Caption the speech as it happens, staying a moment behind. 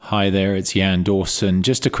Hi there, it's Jan Dawson.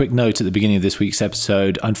 Just a quick note at the beginning of this week's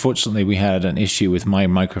episode. Unfortunately, we had an issue with my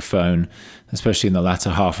microphone, especially in the latter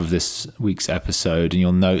half of this week's episode. And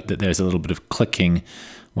you'll note that there's a little bit of clicking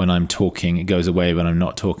when I'm talking. It goes away when I'm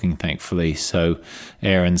not talking, thankfully. So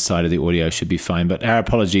Aaron's side of the audio should be fine. But our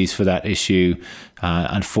apologies for that issue.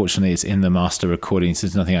 Unfortunately, it's in the master recording, so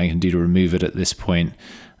there's nothing I can do to remove it at this point.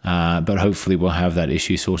 But hopefully we'll have that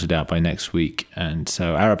issue sorted out by next week. And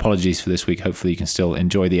so our apologies for this week. Hopefully you can still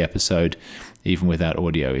enjoy the episode even with that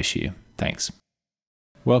audio issue. Thanks.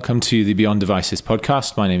 Welcome to the Beyond Devices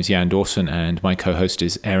podcast. My name is Jan Dawson and my co-host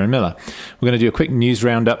is Aaron Miller. We're going to do a quick news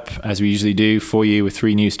roundup as we usually do for you with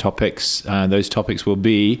 3 news topics. Those topics will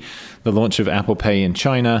be the launch of Apple Pay in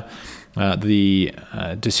China, the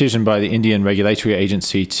decision by the Indian regulatory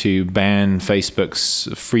agency to ban Facebook's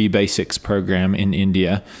Free Basics program in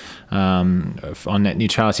India on net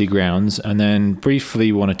neutrality grounds, and then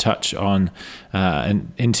briefly want to touch on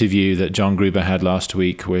an interview that John Gruber had last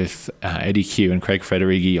week with Eddie Q and Craig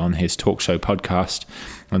Federighi on his talk show podcast,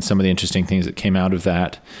 and some of the interesting things that came out of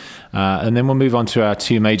that. And then we'll move on to our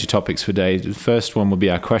 2 major topics for today. The first one will be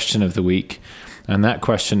our question of the week, and that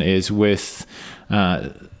question is with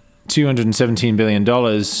 $217 billion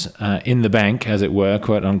in the bank, as it were,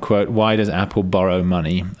 quote unquote, why does Apple borrow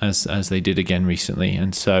money, as they did again recently?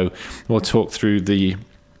 And so we'll talk through the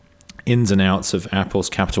ins and outs of Apple's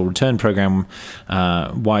capital return program,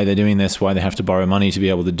 why they're doing this, why they have to borrow money to be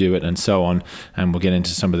able to do it, and so on. And we'll get into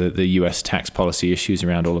some of the US tax policy issues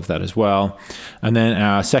around all of that as well. And then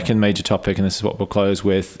our second major topic, and this is what we'll close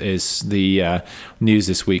with, is the news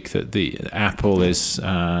this week that the Apple is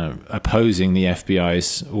opposing the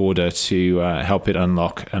FBI's order to help it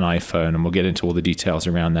unlock an iPhone, and we'll get into all the details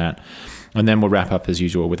around that. And then we'll wrap up as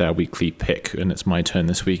usual with our weekly pick, and it's my turn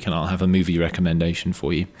this week, and I'll have a movie recommendation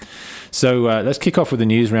for you. So let's kick off with the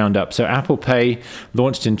news roundup. So Apple Pay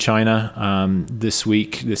launched in China this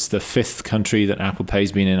week. This is the 5th country that Apple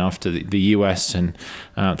Pay's been in after the US and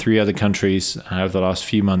 3 other countries over the last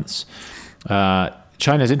few months.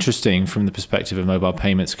 China's interesting from the perspective of mobile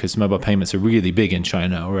payments because mobile payments are really big in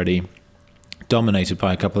China already, dominated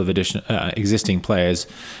by a couple of additional existing players,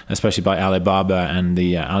 especially by Alibaba and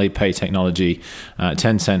the Alipay technology.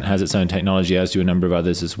 Tencent has its own technology, as do a number of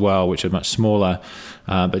others as well, which are much smaller.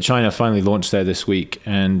 But China finally launched there this week,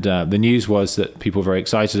 and the news was that people were very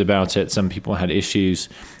excited about it. Some people had issues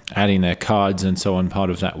adding their cards and so on. Part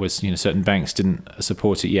of that was, certain banks didn't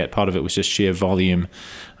support it yet. Part of it was just sheer volume.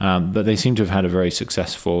 But they seem to have had a very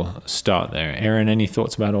successful start there. Aaron, any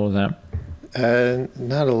thoughts about all of that?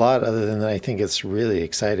 Not a lot, other than I think it's really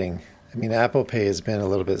exciting. I mean, Apple Pay has been a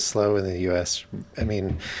little bit slow in the U.S. I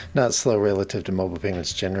mean, not slow relative to mobile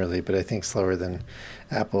payments generally, but I think slower than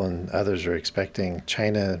Apple and others are expecting.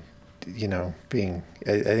 China, I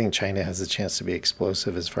think China has a chance to be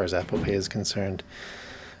explosive as far as Apple Pay is concerned.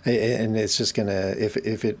 And it's just going to, if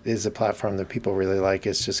it is a platform that people really like,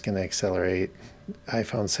 it's just going to accelerate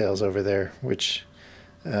iPhone sales over there, which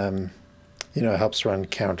helps run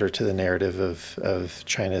counter to the narrative of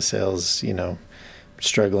China sales,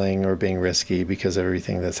 struggling or being risky because of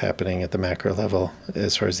everything that's happening at the macro level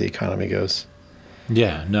as far as the economy goes.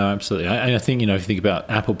 Yeah, no, absolutely. I think, if you think about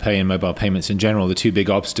Apple Pay and mobile payments in general, the 2 big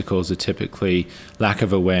obstacles are typically lack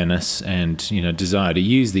of awareness and, desire to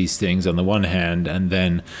use these things on the one hand, and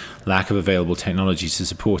then lack of available technology to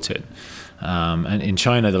support it. And in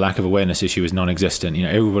China, the lack of awareness issue is non-existent.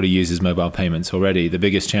 Everybody uses mobile payments already. The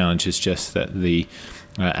biggest challenge is just that the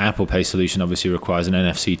Apple Pay solution obviously requires an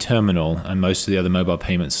NFC terminal, and most of the other mobile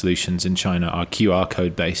payment solutions in China are QR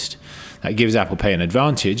code based. That gives Apple Pay an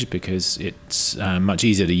advantage because it's much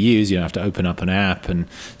easier to use. You don't have to open up an app and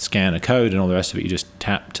scan a code and all the rest of it. You just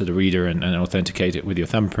tap to the reader and authenticate it with your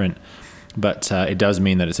thumbprint. But it does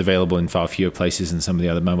mean that it's available in far fewer places than some of the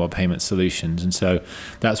other mobile payment solutions. And so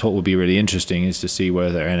that's what will be really interesting, is to see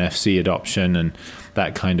whether NFC adoption and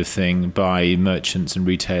that kind of thing by merchants and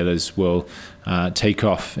retailers will take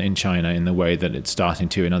off in China in the way that it's starting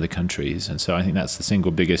to in other countries. And so I think that's the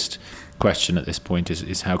single biggest question at this point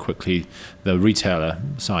is how quickly the retailer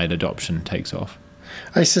side adoption takes off.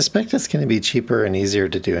 I suspect it's going to be cheaper and easier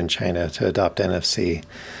to do in China to adopt NFC.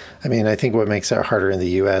 I mean, I think what makes it harder in the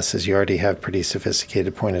U.S. is you already have pretty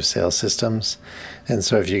sophisticated point-of-sale systems. And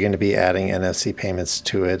so if you're going to be adding NFC payments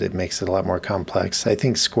to it, it makes it a lot more complex. I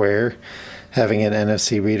think Square, having an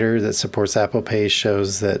NFC reader that supports Apple Pay,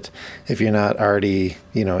 shows that if you're not already,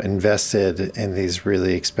 invested in these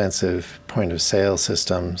really expensive point-of-sale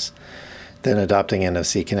systems, then adopting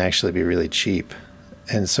NFC can actually be really cheap.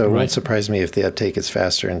 And so it won't surprise me if the uptake is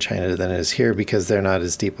faster in China than it is here, because they're not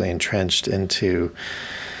as deeply entrenched into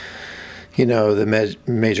the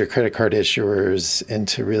major credit card issuers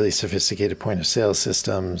into really sophisticated point of sale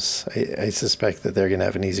systems, I suspect that they're going to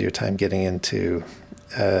have an easier time getting into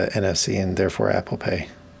NFC and therefore Apple Pay.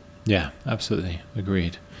 Yeah, absolutely.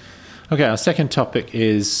 Agreed. Okay, our second topic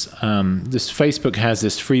is this Facebook has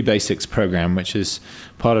this Free Basics program, which is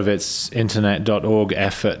part of its internet.org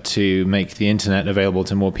effort to make the internet available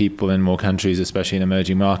to more people in more countries, especially in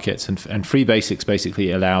emerging markets. And Free Basics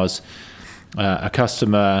basically allows a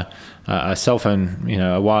customer, a cell phone,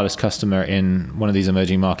 a wireless customer in one of these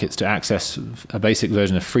emerging markets to access a basic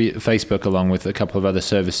version of free Facebook along with a couple of other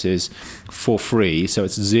services for free. So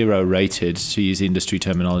it's zero rated, to use the industry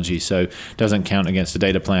terminology. So it doesn't count against a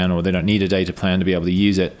data plan, or they don't need a data plan to be able to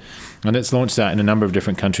use it. And it's launched that in a number of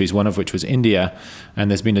different countries, one of which was India.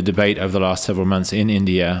 And there's been a debate over the last several months in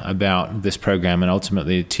India about this program. And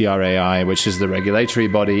ultimately, TRAI, which is the regulatory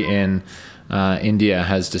body in India,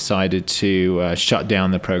 has decided to shut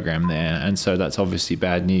down the program there, and so that's obviously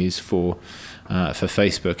bad news for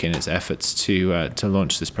Facebook in its efforts to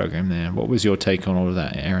launch this program there. What was your take on all of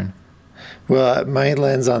that, Aaron? Well, my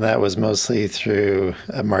lens on that was mostly through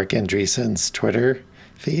Mark Andreessen's Twitter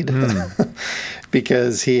feed,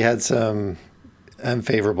 because he had some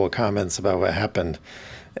unfavorable comments about what happened,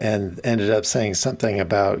 and ended up saying something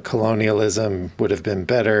about colonialism would have been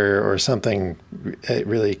better, or something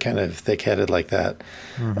really kind of thick-headed like that.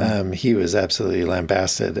 Mm-hmm. He was absolutely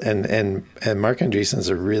lambasted, and Mark Andreessen's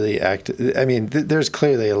a really active. I mean, there's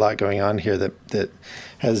clearly a lot going on here that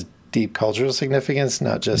has deep cultural significance,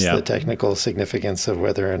 not just the technical significance of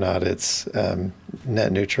whether or not it's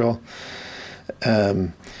net neutral.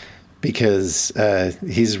 Because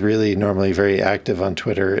he's really normally very active on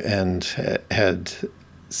Twitter and had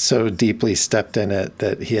so deeply stepped in it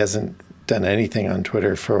that he hasn't done anything on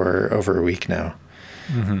Twitter for over a week now,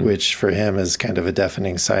 which for him is kind of a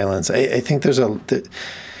deafening silence. I think there's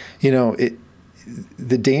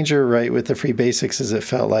the danger, right, with the Free Basics is it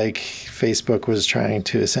felt like Facebook was trying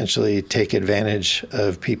to essentially take advantage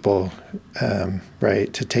of people,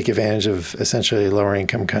 right, to take advantage of essentially a lower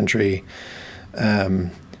income country.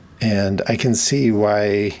 And I can see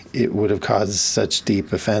why it would have caused such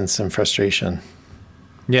deep offense and frustration.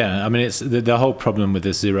 Yeah, I mean, it's the whole problem with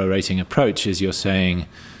this zero rating approach is you're saying,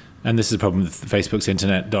 and this is the problem with Facebook's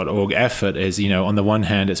internet.org effort, is, on the one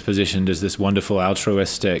hand, it's positioned as this wonderful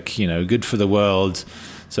altruistic, good for the world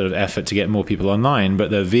sort of effort to get more people online, but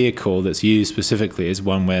the vehicle that's used specifically is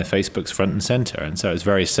one where Facebook's front and center, and so it's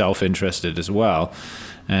very self-interested as well.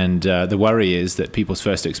 And the worry is that people's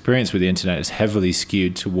first experience with the internet is heavily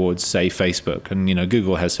skewed towards, say, Facebook. And,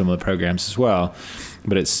 Google has similar programs as well,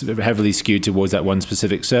 but it's heavily skewed towards that one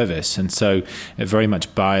specific service. And so it very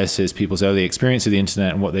much biases people's early experience of the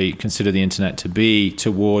internet and what they consider the internet to be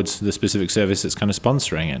towards the specific service that's kind of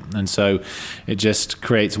sponsoring it. And so it just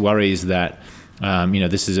creates worries that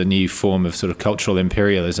this is a new form of sort of cultural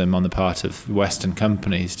imperialism on the part of Western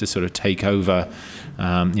companies to sort of take over,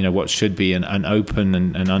 what should be an open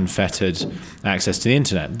and unfettered access to the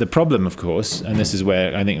internet. The problem, of course, and this is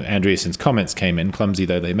where I think Andreessen's comments came in, clumsy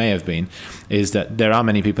though they may have been, is that there are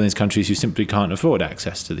many people in these countries who simply can't afford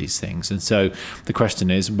access to these things. And so the question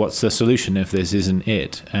is, what's the solution if this isn't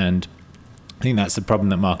it? And I think that's the problem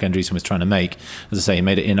that Mark Andreessen was trying to make. As I say, he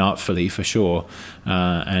made it inartfully for sure,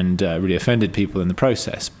 and really offended people in the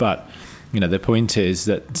process. But the point is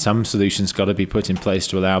that some solutions got to be put in place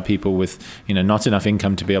to allow people with not enough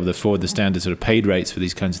income to be able to afford the standard sort of paid rates for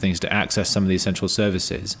these kinds of things to access some of the essential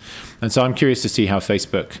services. And so I'm curious to see how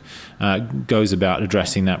Facebook goes about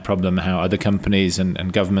addressing that problem, how other companies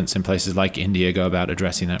and governments in places like India go about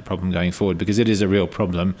addressing that problem going forward, because it is a real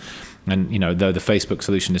problem. And though the Facebook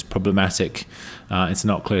solution is problematic, it's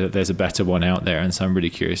not clear that there's a better one out there. And so I'm really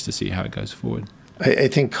curious to see how it goes forward. I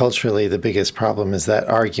think culturally the biggest problem is that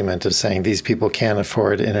argument of saying these people can't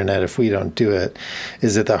afford internet if we don't do it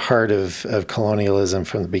is at the heart of colonialism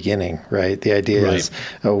from the beginning, right? The idea is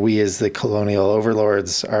we as the colonial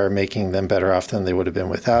overlords are making them better off than they would have been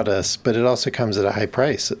without us, but it also comes at a high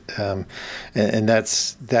price. And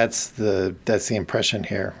that's the impression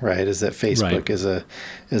here, right? Is that Facebook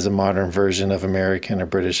is a modern version of American or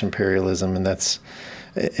British imperialism, and that's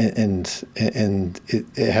and it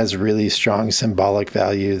has really strong symbolic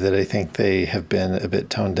value that I think they have been a bit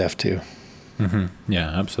tone deaf to. Mm-hmm. Yeah,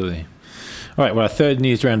 absolutely. All right, well, our third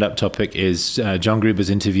news roundup topic is John Gruber's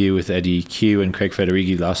interview with Eddie Q and Craig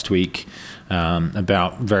Federighi last week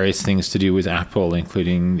about various things to do with Apple,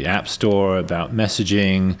 including the App Store, about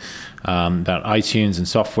messaging, about iTunes and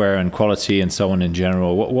software and quality and so on in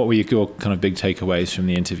general. What were your kind of big takeaways from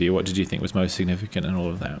the interview? What did you think was most significant in all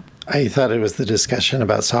of that? I thought it was the discussion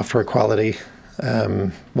about software quality.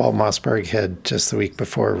 Walt Mossberg had just the week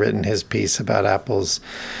before written his piece about Apple's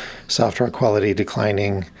software quality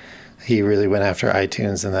declining. He really went after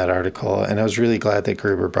iTunes in that article, and I was really glad that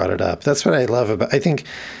Gruber brought it up. That's what I love about. I think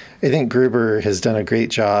Gruber has done a great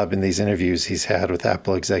job in these interviews he's had with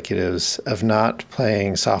Apple executives of not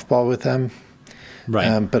playing softball with them,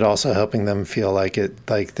 right? But also helping them feel like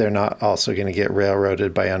they're not also going to get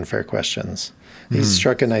railroaded by unfair questions. He's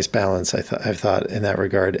struck a nice balance, I've thought, in that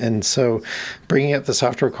regard. And so bringing up the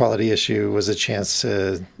software quality issue was a chance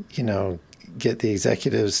to, get the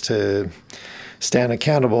executives to stand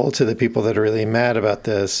accountable to the people that are really mad about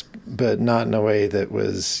this, but not in a way that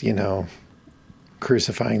was,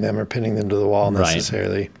 crucifying them or pinning them to the wall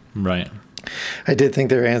necessarily. Right. I did think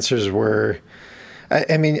their answers were...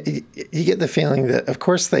 I mean, you get the feeling that, of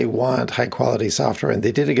course, they want high-quality software, and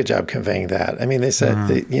they did a good job conveying that. I mean, they said,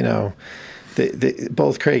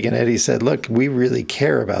 both Craig and Eddie said, look, we really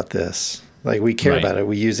care about this. Like, we care about it.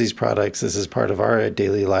 We use these products. This is part of our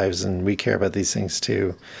daily lives, and we care about these things,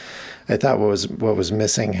 too. I thought what was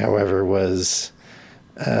missing, however, was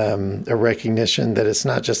a recognition that it's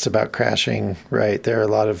not just about crashing, right? There are a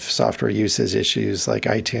lot of software usage issues, like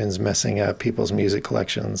iTunes messing up people's music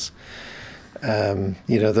collections.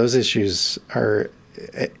 Those issues are,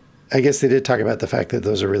 I guess they did talk about the fact that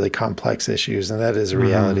those are really complex issues, and that is a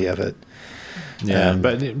reality of it. Yeah,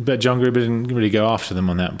 but John Gruber didn't really go after them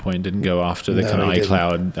on that point. Didn't go after the kind of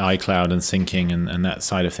iCloud and syncing and that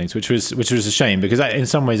side of things, which was a shame, because in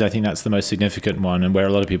some ways I think that's the most significant one, and where a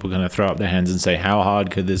lot of people kind of throw up their hands and say, how hard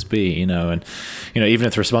could this be? And even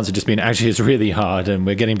if the response had just been, actually it's really hard and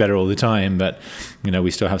we're getting better all the time, but we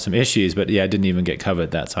still have some issues. But yeah, it didn't even get covered,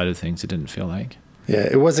 that side of things. It didn't feel like. Yeah,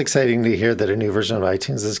 it was exciting to hear that a new version of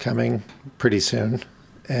iTunes is coming pretty soon,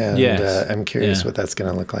 and I'm curious what that's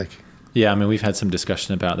going to look like. Yeah, I mean, we've had some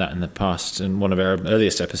discussion about that in the past. In one of our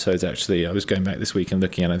earliest episodes, actually, I was going back this week and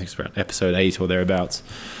looking at, I think it's about episode 8 or thereabouts.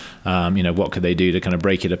 What could they do to kind of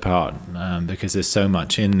break it apart? Because there's so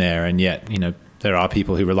much in there, and yet, there are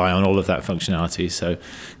people who rely on all of that functionality. So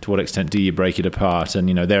to what extent do you break it apart? And,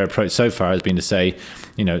 their approach so far has been to say,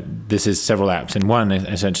 this is several apps in one,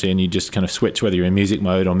 essentially, and you just kind of switch whether you're in music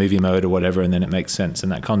mode or movie mode or whatever, and then it makes sense in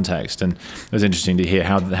that context. And it was interesting to hear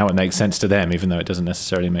how it makes sense to them, even though it doesn't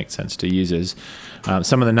necessarily make sense to users.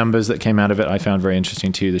 Some of the numbers that came out of it I found very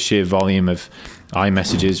interesting too. The sheer volume of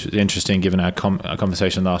iMessages was interesting, given our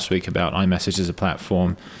conversation last week about iMessage as a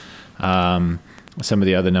platform. Some of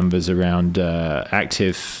the other numbers around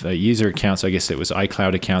active user accounts, I guess it was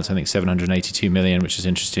iCloud accounts, I think 782 million, which is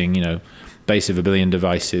interesting, base of 1 billion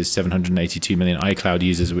devices, 782 million iCloud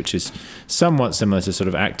users, which is somewhat similar to sort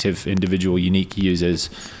of active individual unique users.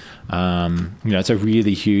 It's a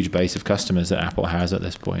really huge base of customers that Apple has at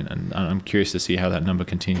this point, and I'm curious to see how that number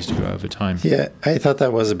continues to grow over time. Yeah, I thought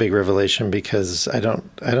that was a big revelation, because I don't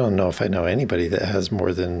know if I know anybody that has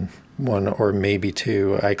more than one or maybe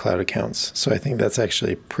two iCloud accounts. So I think that's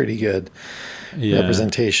actually pretty good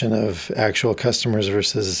representation of actual customers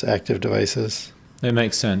versus active devices. It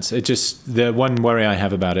makes sense. The one worry I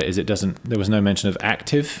have about it is there was no mention of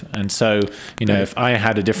active. And so, if I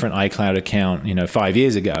had a different iCloud account, 5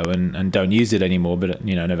 years ago and don't use it anymore, but,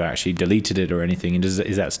 never actually deleted it or anything, and is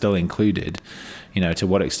that still included? To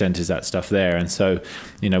what extent is that stuff there? And so,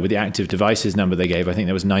 with the active devices number they gave, I think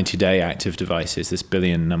there was 90-day active devices, this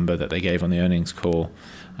billion number that they gave on the earnings call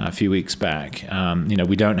a few weeks back.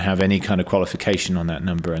 We don't have any kind of qualification on that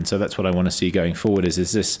number. And so that's what I want to see going forward is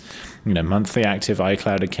this, monthly active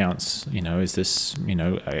iCloud accounts, is this,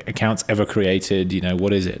 accounts ever created,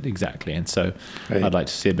 what is it exactly? And so I'd like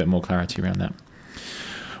to see a bit more clarity around that.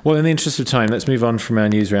 Well, in the interest of time, let's move on from our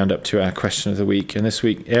news roundup to our question of the week. And this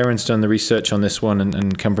week, Aaron's done the research on this one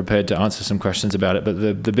and come prepared to answer some questions about it.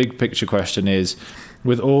 But the big picture question is,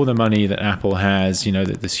 with all the money that Apple has,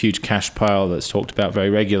 this huge cash pile that's talked about very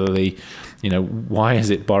regularly, why is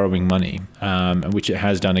it borrowing money? Which it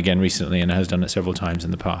has done again recently and has done it several times in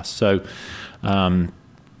the past. So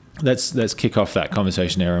let's kick off that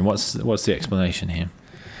conversation, Aaron. What's the explanation here?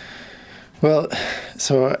 Well,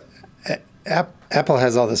 so Apple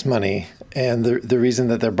has all this money, and the reason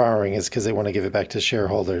that they're borrowing is because they want to give it back to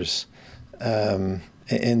shareholders. And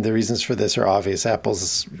the reasons for this are obvious.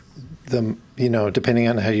 Apple's, depending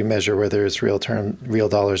on how you measure, whether it's real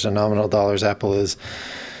dollars or nominal dollars, Apple is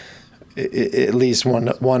at least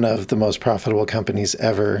one of the most profitable companies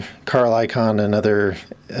ever. Carl Icahn and other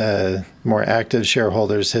more active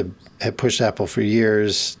shareholders have pushed Apple for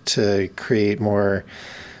years to create more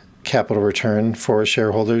capital return for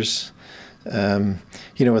shareholders.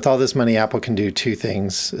 with all this money, Apple can do two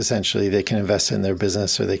things. Essentially, they can invest in their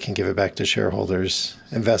business or they can give it back to shareholders.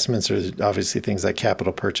 Investments are obviously things like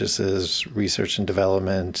capital purchases, research and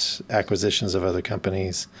development, acquisitions of other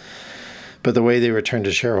companies. But the way they return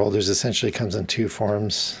to shareholders essentially comes in two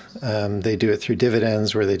forms. They do it through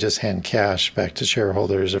dividends, where they just hand cash back to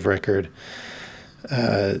shareholders of record.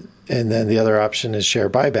 And then the other option is share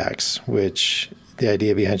buybacks, which the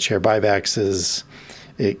idea behind share buybacks is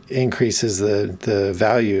it increases the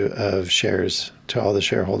value of shares to all the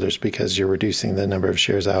shareholders because you're reducing the number of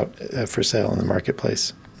shares out for sale in the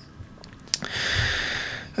marketplace.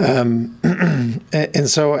 And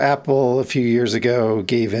so Apple a few years ago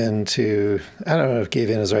gave in to, I don't know if gave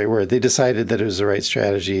in is the right word. They decided that it was the right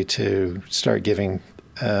strategy to start giving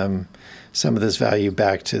some of this value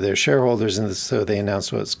back to their shareholders. And so they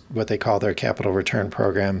announced what they call their capital return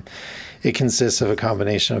program. It consists of a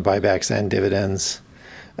combination of buybacks and dividends.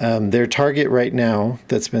 Their target right now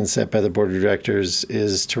that's been set by the board of directors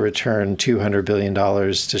is to return $200 billion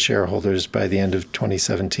to shareholders by the end of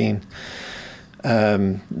 2017.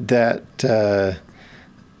 And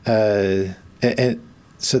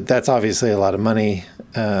so that's obviously a lot of money.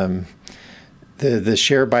 The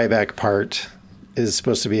share buyback part is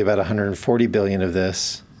supposed to be about 140 billion of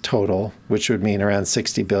this total, which would mean around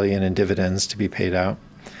 60 billion in dividends to be paid out.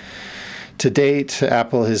 To date,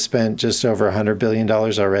 Apple has spent just over $100 billion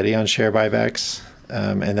already on share buybacks,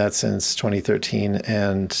 and that's since 2013,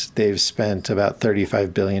 and they've spent about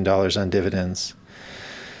 $35 billion on dividends.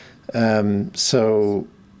 So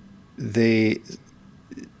that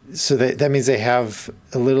means they have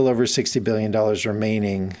a little over $60 billion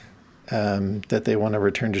remaining that they want to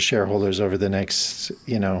return to shareholders over the next,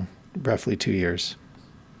 roughly 2 years.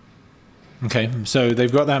 Okay, so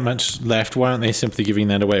they've got that much left. Why aren't they simply giving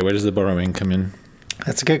that away? Where does the borrowing come in?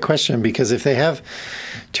 That's a good question, because if they have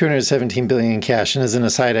 $217 billion in cash, and as an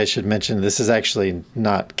aside, I should mention this is actually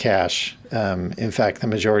not cash. In fact, the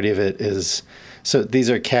majority of it is, so these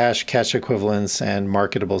are cash equivalents, and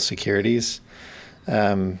marketable securities.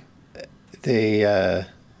 They,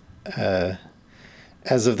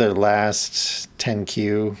 as of their last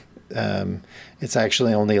 10Q, it's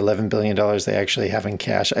actually only $11 billion they actually have in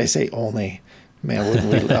cash. I say only. Man,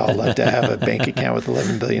 wouldn't we all love to have a bank account with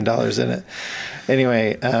 $11 billion in it?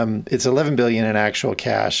 Anyway, it's $11 billion in actual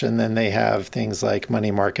cash, and then they have things like money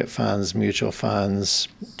market funds, mutual funds,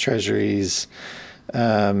 treasuries,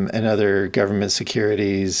 and other government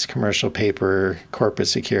securities, commercial paper, corporate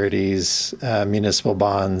securities, municipal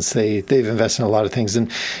bonds. They've invested in a lot of things. And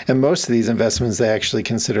most of these investments they actually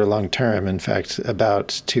consider long-term. In fact,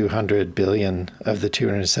 about 200 billion of the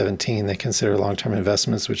 217 they consider long-term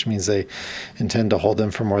investments, which means they intend to hold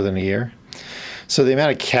them for more than a year. So the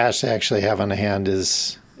amount of cash they actually have on hand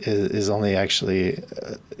is only actually,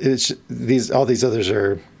 all these others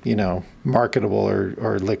are, marketable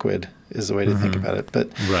or liquid is the way to think about it. But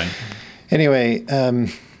right. Anyway,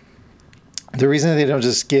 the reason they don't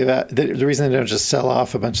just the reason they don't just sell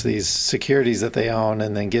off a bunch of these securities that they own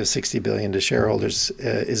and then give 60 billion to shareholders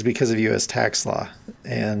is because of U.S. tax law.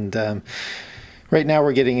 And right now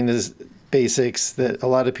we're getting into basics that a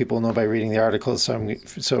lot of people know by reading the articles.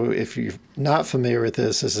 So if you're not familiar with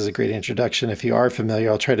this is a great introduction. If you are familiar,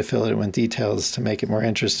 I'll try to fill it in with details to make it more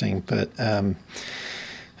interesting. But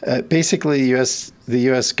basically, the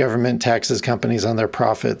U.S. government taxes companies on their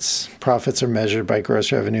profits. Profits are measured by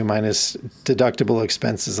gross revenue minus deductible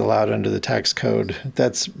expenses allowed under the tax code.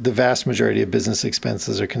 That's the vast majority of business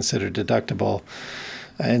expenses are considered deductible.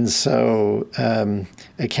 And so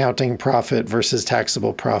accounting profit versus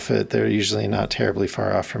taxable profit, they're usually not terribly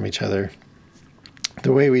far off from each other.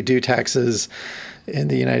 The way we do taxes in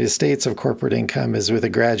the United States of corporate income is with a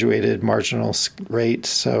graduated marginal rate.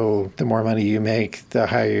 So the more money you make, the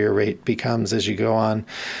higher your rate becomes as you go on.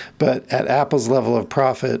 But at Apple's level of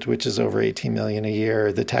profit, which is over 18 million a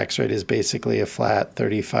year, the tax rate is basically a flat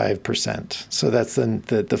 35%. So that's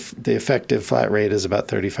the effective flat rate is about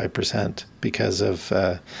 35% because of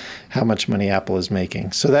how much money Apple is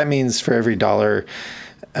making. So that means for every dollar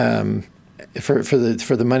for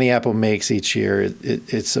the money Apple makes each year,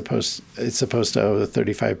 it's supposed to owe the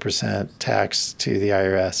 35% tax to the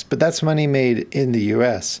IRS. But that's money made in the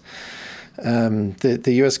U.S. The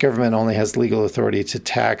U.S. government only has legal authority to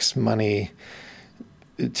tax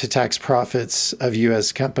profits of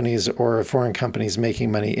U.S. companies or foreign companies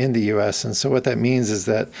making money in the U.S. And so what that means is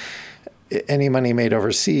that any money made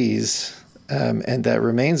overseas and that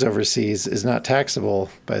remains overseas is not taxable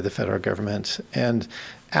by the federal government. And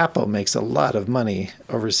Apple makes a lot of money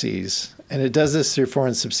overseas, and it does this through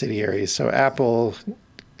foreign subsidiaries. So Apple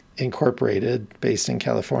Incorporated, based in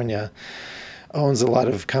California, owns a lot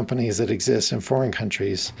of companies that exist in foreign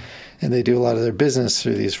countries, and they do a lot of their business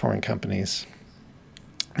through these foreign companies.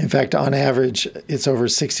 In fact, on average, it's over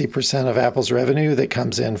 60% of Apple's revenue that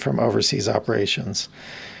comes in from overseas operations,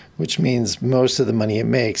 which means most of the money it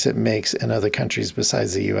makes in other countries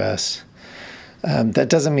besides the U.S. That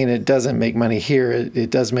doesn't mean it doesn't make money here. It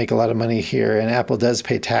does make a lot of money here, and Apple does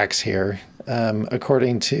pay tax here.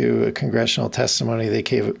 According to a congressional testimony they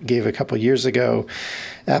gave a couple years ago,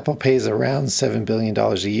 Apple pays around $7 billion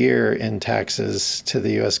a year in taxes to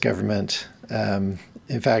the U.S. government.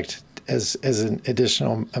 In fact, as an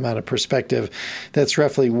additional amount of perspective, that's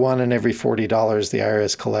roughly $1 in every $40 the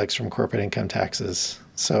IRS collects from corporate income taxes.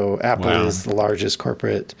 So Apple is the largest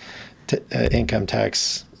corporate income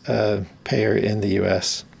tax payer in the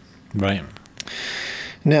U.S. Right.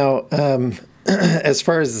 Now, as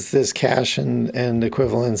far as this cash and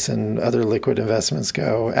equivalents and other liquid investments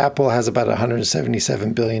go, Apple has about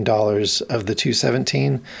 $177 billion of the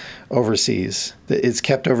 217 overseas. It's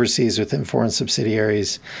kept overseas within foreign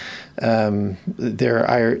subsidiaries. Their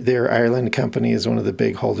Ireland company is one of the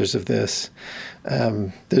big holders of this.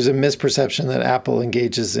 There's a misperception that Apple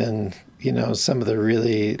engages in, some of the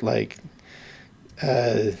really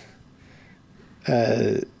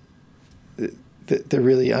the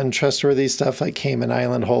really untrustworthy stuff like Cayman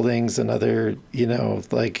Island Holdings and other,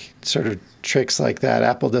 sort of tricks like that.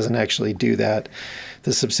 Apple doesn't actually do that.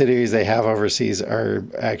 The subsidiaries they have overseas are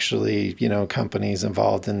actually, companies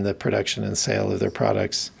involved in the production and sale of their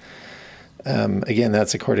products. Again,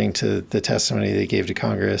 that's according to the testimony they gave to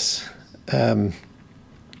Congress.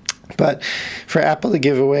 But for Apple to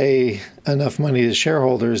give away enough money to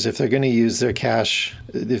shareholders, if they're going to use their cash,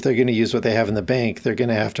 if they're going to use what they have in the bank, they're going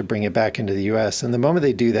to have to bring it back into the U.S. And the moment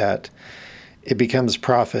they do that, it becomes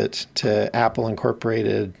profit to Apple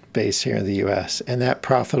Incorporated based here in the U.S. And that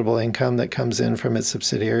profitable income that comes in from its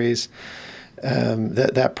subsidiaries,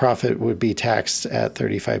 that profit would be taxed at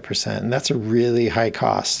 35%. And that's a really high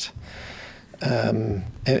cost.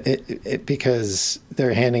 Because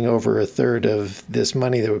they're handing over a third of this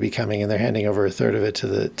money that would be coming, and they're handing over a third of it to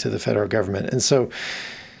the federal government. And so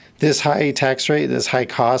this high tax rate, this high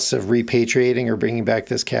cost of repatriating or bringing back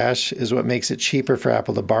this cash is what makes it cheaper for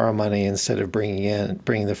Apple to borrow money instead of bringing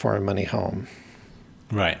the foreign money home.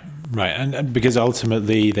 Right. And because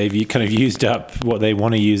ultimately they've kind of used up what they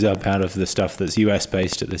want to use up out of the stuff that's US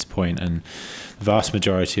based at this point, and the vast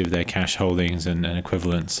majority of their cash holdings and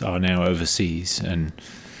equivalents are now overseas. And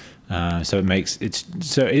so it makes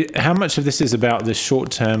how much of this is about the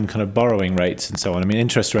short term kind of borrowing rates and so on? I mean,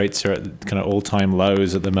 interest rates are at kind of all time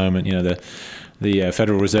lows at the moment. The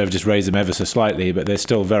Federal Reserve just raised them ever so slightly, but they're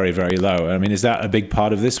still very, very low. I mean, is that a big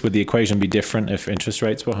part of this? Would the equation be different if interest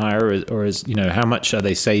rates were higher, or is how much are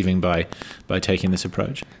they saving by taking this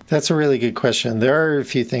approach? That's a really good question. There are a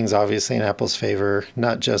few things obviously in Apple's favor,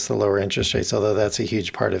 not just the lower interest rates, although that's a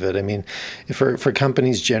huge part of it. I mean, for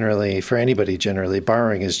companies generally, for anybody generally,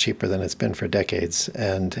 borrowing is cheaper than it's been for decades,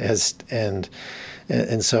 and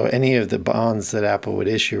so any of the bonds that Apple would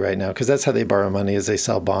issue right now, because that's how they borrow money, is they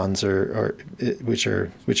sell bonds or which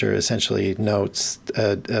are essentially notes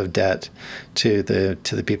of debt to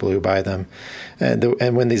the people who buy them,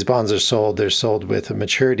 and when these bonds are sold, they're sold with a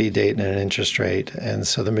maturity date and an interest rate, and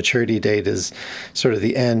so the maturity date is sort of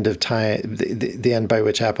the end of time, the end by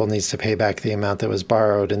which Apple needs to pay back the amount that was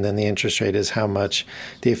borrowed, and then the interest rate is how much,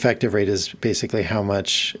 the effective rate is basically how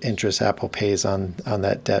much interest Apple pays on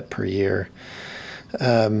that debt per year.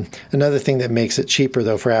 Another thing that makes it cheaper,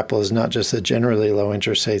 though, for Apple is not just the generally low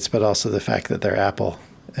interest rates, but also the fact that they're Apple.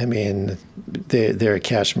 I mean, they're a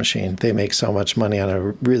cash machine. They make so much money on a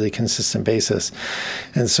really consistent basis.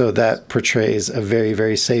 And so that portrays a very,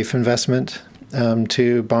 very safe investment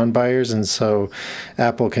to bond buyers. And so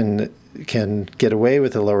Apple can get away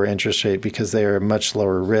with a lower interest rate because they are a much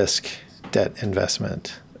lower risk debt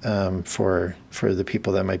investment for the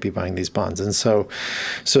people that might be buying these bonds. And so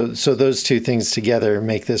those two things together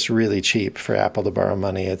make this really cheap for Apple to borrow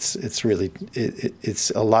money. It's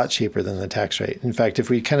a lot cheaper than the tax rate. In fact, if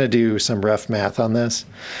we kind of do some rough math on this,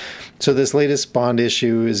 so this latest bond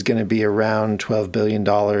issue is going to be around $12 billion.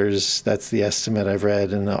 That's the estimate I've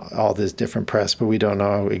read in all this different press, but we don't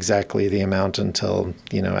know exactly the amount until,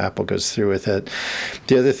 Apple goes through with it.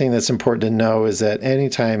 The other thing that's important to know is that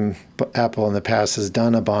anytime Apple in the past has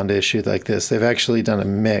done a bond issue like this, they've actually done a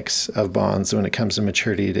mix of bonds when it comes to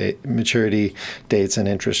maturity dates and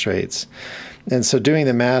interest rates. And so doing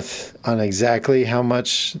the math on exactly how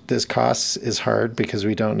much this costs is hard because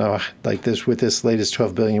we don't know, like this with this latest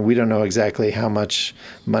 $12 billion, we don't know exactly how much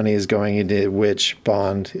money is going into which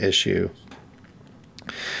bond issue.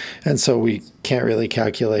 And so we can't really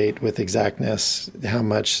calculate with exactness how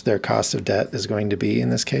much their cost of debt is going to be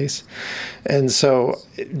in this case. And so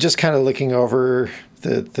just kind of looking over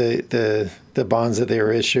the bonds that they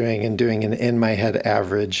were issuing and doing an in my head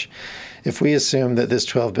average, if we assume that this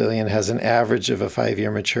 12 billion has an average of a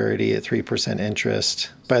 5-year maturity at 3%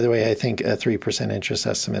 interest, by the way, I think a 3% interest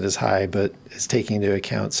estimate is high, but it's taking into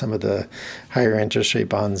account some of the higher interest rate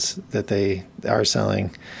bonds that they are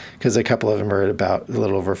selling, because a couple of them are at about a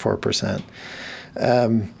little over 4%.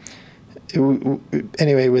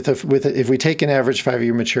 Anyway, if we take an average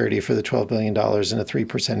 5-year maturity for the $12 billion and a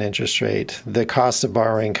 3% interest rate, the cost of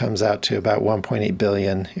borrowing comes out to about $1.8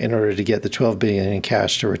 billion in order to get the $12 billion in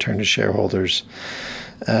cash to return to shareholders.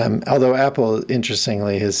 Although Apple,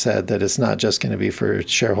 interestingly, has said that it's not just going to be for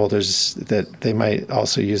shareholders, that they might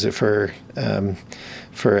also use it for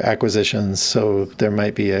acquisitions. So there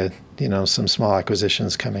might be some small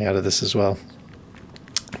acquisitions coming out of this as well.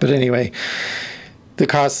 But anyway, the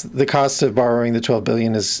cost of borrowing the $12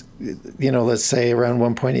 billion is, let's say around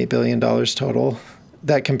 $1.8 billion total.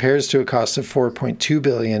 That compares to a cost of $4.2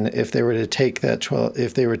 billion if they were to take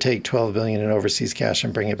 $12 billion in overseas cash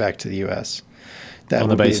and bring it back to the U.S. On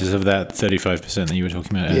the basis of that 35% that you were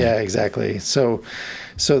talking about earlier. Yeah, exactly. So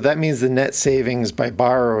that means the net savings by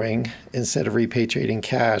borrowing instead of repatriating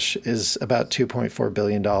cash is about $2.4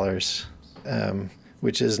 billion,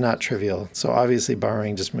 which is not trivial. So obviously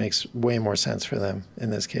borrowing just makes way more sense for them in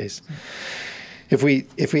this case. If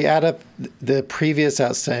we add up the previous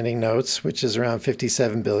outstanding notes, which is around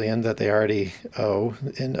 $57 billion that they already owe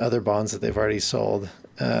in other bonds that they've already sold,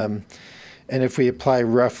 and if we apply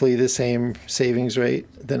roughly the same savings rate,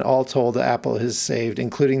 then all told, Apple has saved,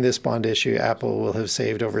 including this bond issue, Apple will have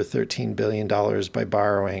saved over $13 billion by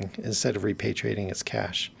borrowing instead of repatriating its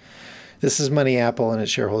cash. This is money Apple and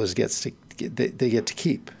its shareholders get to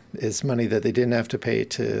keep. It's money that they didn't have to pay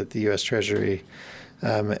to the U.S. Treasury,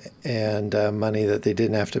 and money that they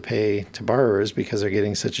didn't have to pay to borrowers because they're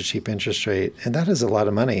getting such a cheap interest rate. And that is a lot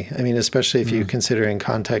of money. I mean, especially if you consider in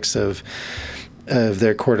context of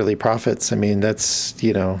their quarterly profits. I mean, that's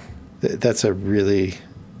a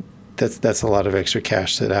lot of extra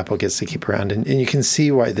cash that Apple gets to keep around. And you can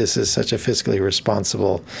see why this is such a fiscally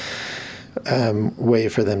responsible way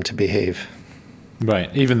for them to behave.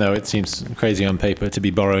 Right. Even though it seems crazy on paper to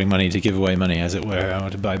be borrowing money to give away money, as it were, or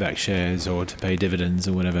to buy back shares or to pay dividends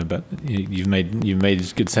or whatever, but you've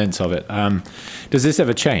made good sense of it. Does this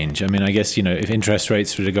ever change? I mean, I guess, if interest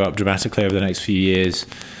rates were to go up dramatically over the next few years,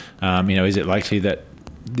 is it likely that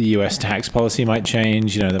the US tax policy might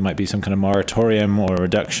change? There might be some kind of moratorium or a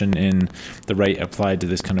reduction in the rate applied to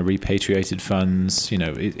this kind of repatriated funds.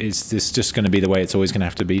 Is this just going to be the way it's always going to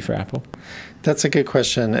have to be for Apple? That's a good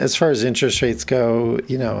question. As far as interest rates go,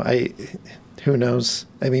 who knows?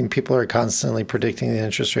 I mean, people are constantly predicting the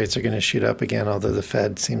interest rates are going to shoot up again, although the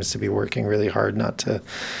Fed seems to be working really hard not to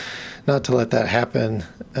let that happen.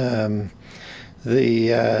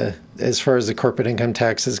 As far as the corporate income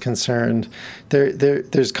tax is concerned,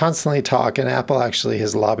 there's constantly talk, and Apple actually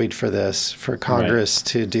has lobbied for this, for Congress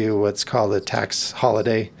to do what's called a tax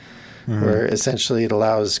holiday, where essentially it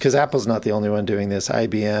allows, because Apple's not the only one doing this.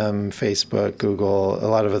 IBM, Facebook, Google, a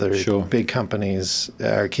lot of other big companies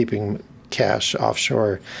are keeping cash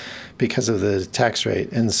offshore because of the tax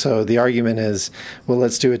rate. And so the argument is, well,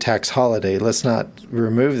 let's do a tax holiday. Let's not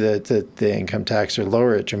remove the income tax or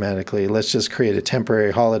lower it dramatically. Let's just create a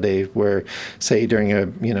temporary holiday where, say, during a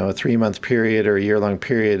 3-month period or a year-long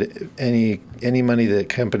period, any money that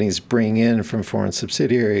companies bring in from foreign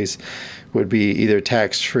subsidiaries would be either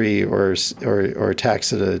tax-free or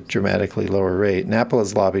taxed at a dramatically lower rate. And Apple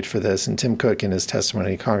has lobbied for this, and Tim Cook in his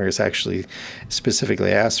testimony to Congress actually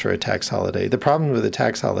specifically asked for a tax holiday. The problem with a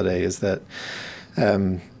tax holiday is that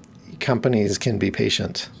companies can be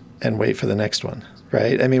patient and wait for the next one,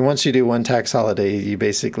 right? I mean, once you do one tax holiday, you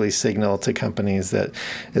basically signal to companies that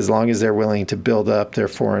as long as they're willing to build up their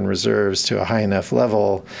foreign reserves to a high enough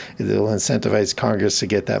level, it will incentivize Congress to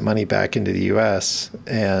get that money back into the U.S.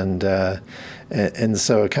 And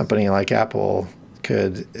so a company like Apple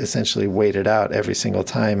could essentially wait it out every single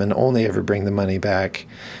time and only ever bring the money back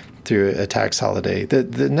through a tax holiday.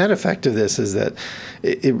 The net effect of this is that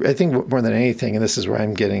I think more than anything, and this is where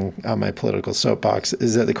I'm getting on my political soapbox,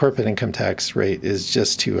 is that the corporate income tax rate is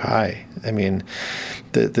just too high. I mean,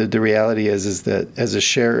 the reality is that as a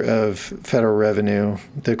share of federal revenue,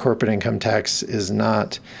 the corporate income tax is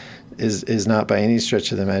not by any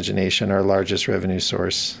stretch of the imagination our largest revenue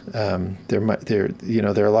source. There are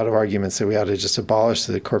a lot of arguments that we ought to just abolish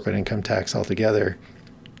the corporate income tax altogether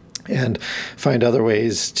and find other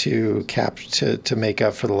ways to make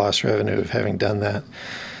up for the lost revenue of having done that.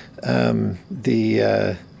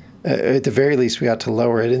 at the very least, we ought to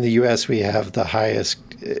lower it. In the U.S., we have the highest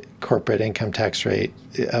corporate income tax rate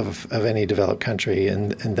of any developed country,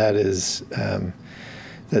 and that is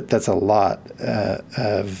that's a lot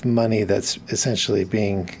of money that's essentially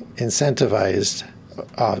being incentivized,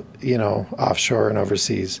 offshore and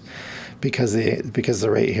overseas, because the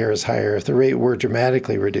rate here is higher. If the rate were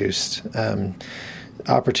dramatically reduced,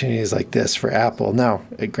 opportunities like this for Apple. Now,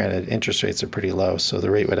 granted, interest rates are pretty low, so the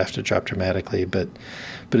rate would have to drop dramatically. But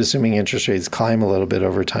assuming interest rates climb a little bit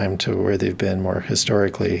over time to where they've been more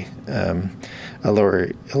historically, a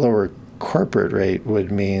lower corporate rate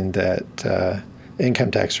would mean that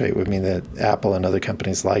income tax rate would mean that Apple and other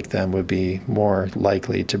companies like them would be more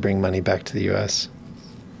likely to bring money back to the U.S.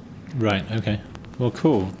 Right. Okay. Well,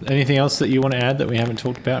 cool. Anything else that you want to add that we haven't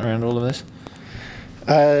talked about around all of this?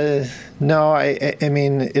 No, I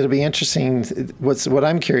mean, it'll be interesting. What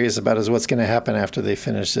I'm curious about is what's going to happen after they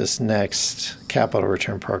finish this next capital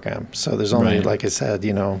return program. So there's only, like I said,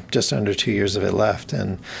 just under 2 years of it left,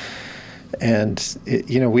 and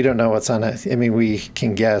we don't know what's on it. I mean, we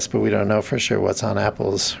can guess, but we don't know for sure what's on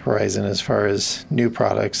Apple's horizon as far as new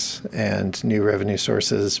products and new revenue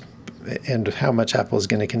sources, and how much Apple is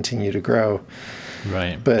going to continue to grow.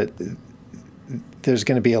 Right. But there's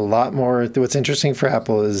going to be a lot more. What's interesting for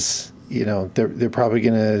Apple is, they're probably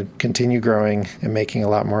going to continue growing and making a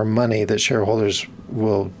lot more money that shareholders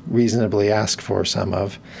will reasonably ask for some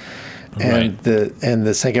of. And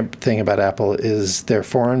the second thing about Apple is their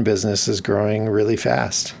foreign business is growing really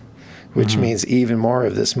fast, which means even more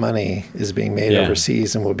of this money is being made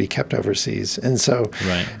overseas and will be kept overseas. And so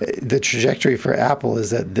the trajectory for Apple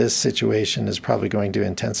is that this situation is probably going to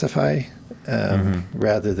intensify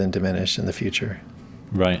rather than diminish in the future.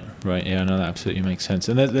 Right. Yeah, no, that absolutely makes sense.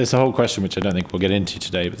 And there's a whole question, which I don't think we'll get into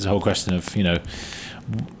today, but there's a whole question of,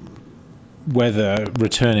 whether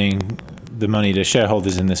returning the money to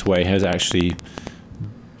shareholders in this way has actually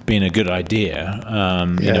been a good idea.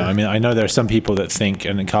 I know there are some people that think,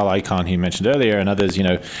 and Carl Icahn, who you mentioned earlier, and others,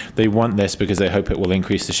 they want this because they hope it will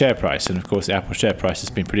increase the share price. And of course, the Apple share price has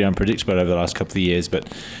been pretty unpredictable over the last couple of years,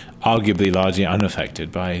 but arguably largely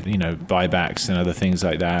unaffected by buybacks and other things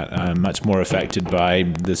like that. Much more affected by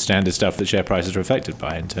the standard stuff that share prices are affected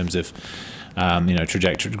by in terms of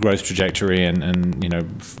growth trajectory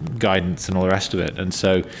and guidance and all the rest of it. And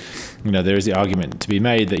so, there is the argument to be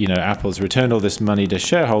made that, Apple's returned all this money to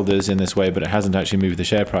shareholders in this way, but it hasn't actually moved the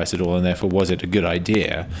share price at all, and therefore was it a good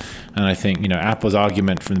idea? And I think, Apple's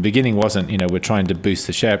argument from the beginning wasn't, we're trying to boost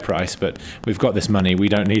the share price, but we've got this money, we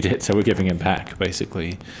don't need it, so we're giving it back,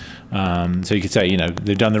 basically. So you could say,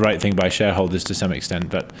 they've done the right thing by shareholders to some extent,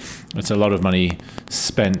 but it's a lot of money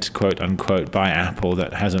spent, quote unquote, by Apple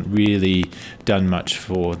that hasn't really done much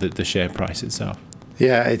for the share price itself.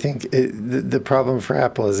 Yeah, I think the problem for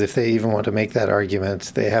Apple is if they even want to make that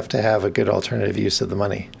argument, they have to have a good alternative use of the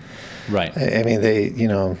money. Right. I mean,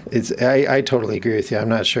 I totally agree with you. I'm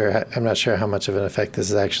not sure how much of an effect this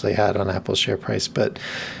has actually had on Apple's share price, but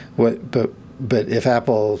if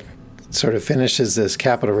Apple sort of finishes this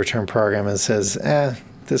capital return program and says,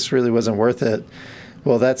 this really wasn't worth it,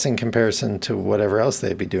 well, that's in comparison to whatever else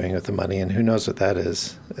they'd be doing with the money, and who knows what that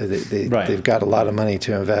is. They've got a lot of money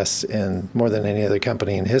to invest in, more than any other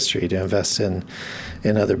company in history, to invest in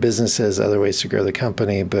other businesses, other ways to grow the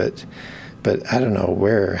company, but I don't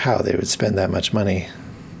know how they would spend that much money.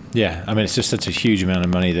 Yeah, I mean, it's just such a huge amount of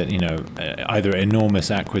money that, either enormous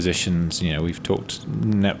acquisitions, we've talked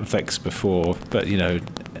Netflix before, but,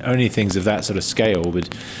 only things of that sort of scale would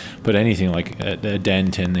put anything like a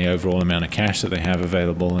dent in the overall amount of cash that they have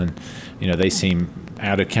available. And, they seem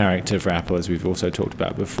out of character for Apple, as we've also talked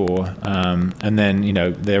about before. And then,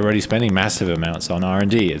 they're already spending massive amounts on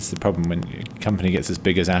R&D. It's the problem when a company gets as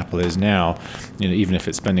big as Apple is now, even if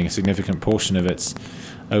it's spending a significant portion of its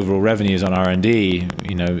overall revenues on R&D,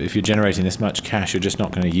 if you're generating this much cash, you're just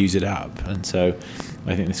not going to use it up. And so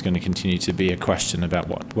I think there's going to continue to be a question about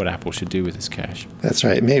what Apple should do with this cash. That's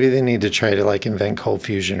right. Maybe they need to try to invent cold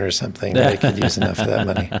fusion or something. They could use enough of that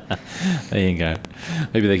money. There you go.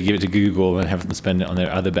 Maybe they could give it to Google and have them spend it on their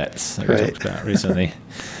other bets that we talked about recently.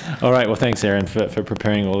 All right. Well, thanks, Aaron, for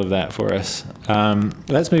preparing all of that for us.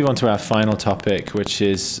 Let's move on to our final topic, which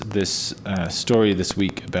is this story this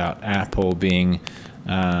week about Apple being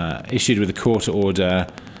issued with a court order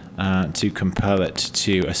to compel it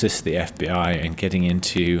to assist the FBI in getting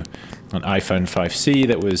into an iPhone 5C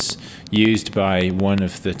that was used by one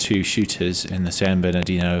of the two shooters in the San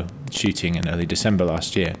Bernardino shooting in early December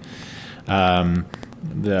last year.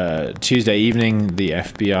 The Tuesday evening, the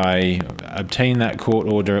FBI obtained that court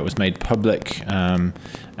order. It was made public.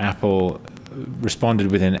 Apple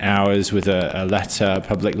responded within hours with a letter, a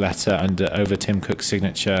public letter over Tim Cook's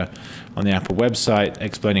signature on the Apple website,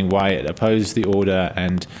 explaining why it opposed the order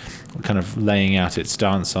and kind of laying out its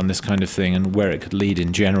stance on this kind of thing and where it could lead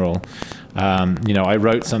in general. I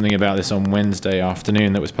wrote something about this on Wednesday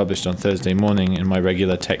afternoon that was published on Thursday morning in my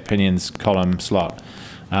regular Tech Opinions column slot.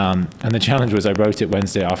 And the challenge was I wrote it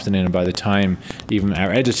Wednesday afternoon, and by the time even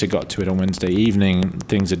our editor got to it on Wednesday evening,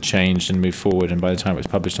 things had changed and moved forward, and by the time it was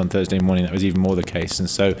published on Thursday morning, that was even more the case. And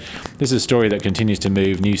so this is a story that continues to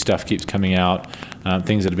move. New stuff keeps coming out.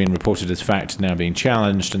 Things that have been reported as fact are now being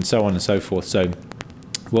challenged, and so on and so forth. So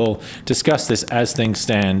we'll discuss this as things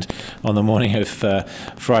stand on the morning of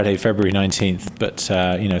Friday, February 19th, but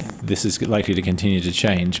this is likely to continue to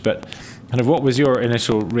change. But kind of what was your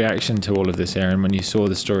initial reaction to all of this, Aaron, when you saw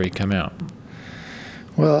the story come out?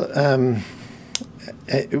 Well,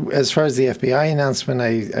 as far as the FBI announcement,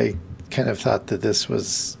 I kind of thought that this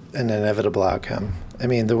was an inevitable outcome. I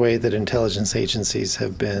mean, the way that intelligence agencies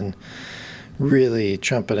have been really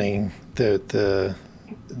trumpeting the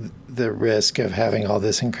risk of having all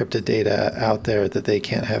this encrypted data out there that they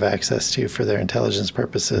can't have access to for their intelligence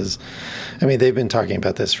purposes. I mean, they've been talking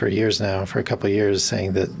about this for years now, for a couple of years,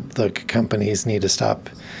 saying that, look, companies need to stop,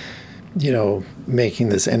 making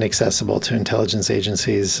this inaccessible to intelligence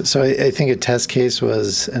agencies. So I think a test case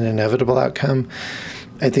was an inevitable outcome.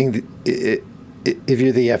 I think if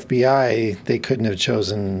you're the FBI, they couldn't have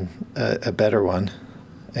chosen a better one.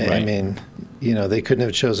 Right. I mean, they couldn't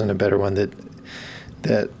have chosen a better one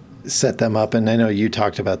that set them up. And I know you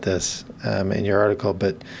talked about this in your article,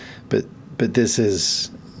 but this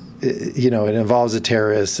is, it involves a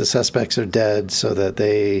terrorist. The suspects are dead, so that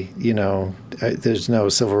there's no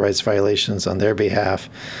civil rights violations on their behalf.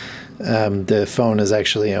 The phone is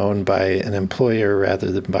actually owned by an employer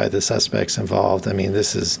rather than by the suspects involved. I mean,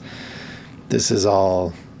 this is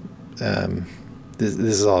all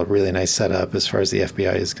a really nice setup as far as the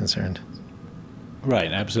FBI is concerned.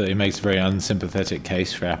 Right, absolutely. It makes a very unsympathetic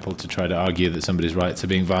case for Apple to try to argue that somebody's rights are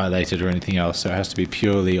being violated or anything else. So it has to be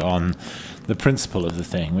purely on the principle of the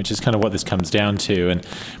thing, which is kind of what this comes down to. And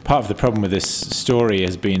part of the problem with this story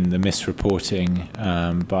has been the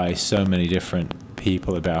misreporting by so many different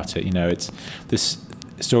people about it. It's this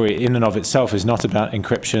story in and of itself is not about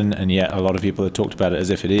encryption, and yet a lot of people have talked about it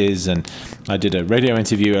as if it is. And I did a radio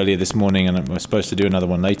interview earlier this morning, and I was supposed to do another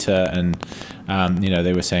one later, and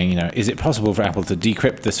they were saying, is it possible for Apple to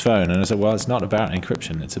decrypt this phone? And I said, well, it's not about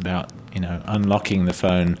encryption. It's about unlocking the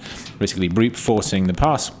phone, basically brute forcing the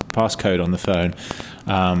passcode on the phone.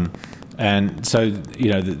 And so,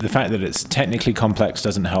 the fact that it's technically complex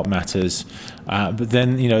doesn't help matters. But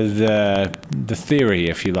then, the theory,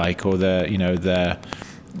 if you like, or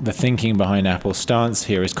the thinking behind Apple's stance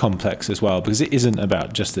here is complex as well, because it isn't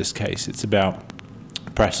about just this case. It's about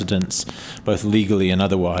precedents, both legally and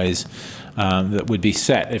otherwise, that would be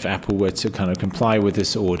set if Apple were to kind of comply with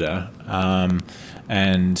this order.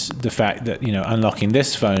 And the fact that, unlocking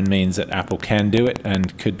this phone means that Apple can do it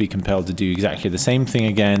and could be compelled to do exactly the same thing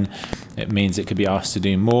again. It means it could be asked to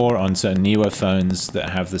do more on certain newer phones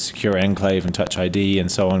that have the secure enclave and Touch ID and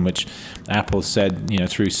so on, which Apple said,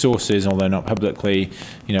 through sources, although not publicly,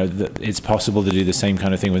 that it's possible to do the same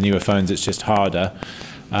kind of thing with newer phones. It's just harder.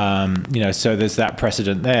 So there's that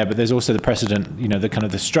precedent there, but there's also the precedent, the kind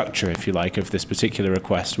of the structure, if you like, of this particular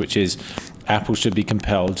request, which is Apple should be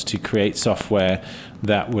compelled to create software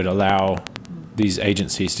that would allow these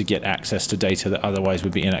agencies to get access to data that otherwise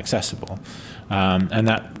would be inaccessible. And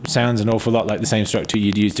that sounds an awful lot like the same structure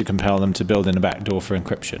you'd use to compel them to build in a backdoor for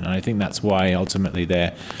encryption. And I think that's why ultimately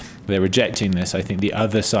they're rejecting this. I think the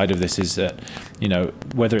other side of this is that,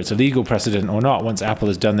 whether it's a legal precedent or not, once Apple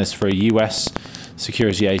has done this for a US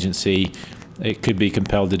security agency, it could be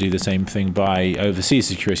compelled to do the same thing by overseas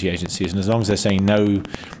security agencies. And as long as they're saying no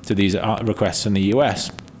to these requests in the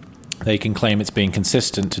US, they can claim it's being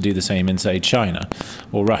consistent to do the same in, say, China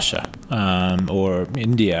or Russia or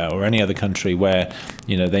India or any other country where,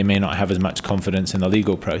 they may not have as much confidence in the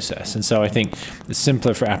legal process. And so I think it's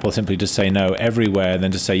simpler for Apple simply to say no everywhere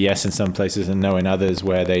than to say yes in some places and no in others,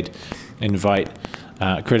 where they'd invite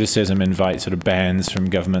criticism, invite sort of bans from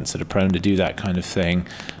governments that are prone to do that kind of thing.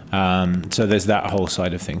 So there's that whole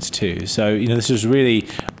side of things too. So, this is really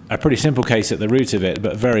a pretty simple case at the root of it,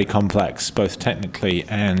 but very complex, both technically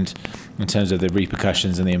and in terms of the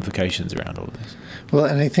repercussions and the implications around all of this. Well,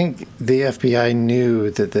 and I think the FBI knew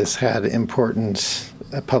that this had important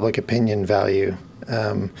public opinion value.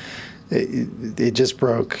 It just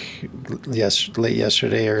broke late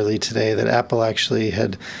yesterday, early today, that Apple actually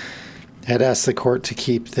had asked the court to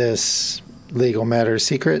keep this legal matter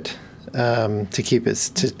secret. to keep it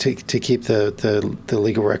to keep the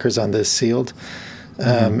legal records on this sealed.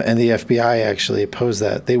 And the FBI actually opposed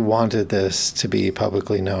that. They wanted this to be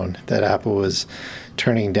publicly known that Apple was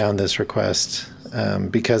turning down this request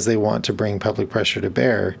because they want to bring public pressure to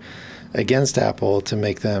bear against Apple to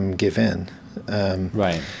make them give in.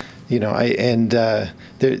 Right.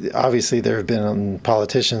 Obviously there have been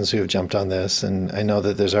politicians who have jumped on this, and I know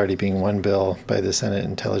that there's already been one bill by the Senate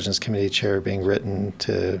Intelligence Committee chair being written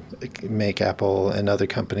to make Apple and other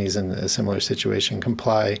companies in a similar situation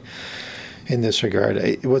comply in this regard.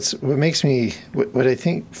 What I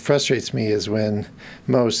think frustrates me is when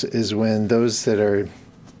those that are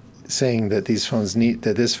saying that this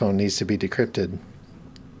phone needs to be decrypted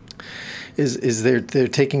is they're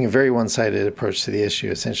taking a very one-sided approach to the issue,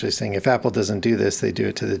 essentially saying if Apple doesn't do this, they do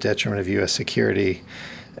it to the detriment of U.S. security,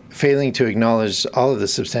 failing to acknowledge all of the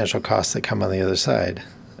substantial costs that come on the other side.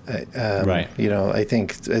 Right. I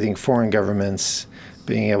think foreign governments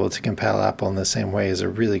being able to compel Apple in the same way is a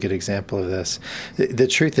really good example of this. The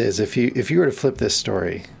truth is, if you were to flip this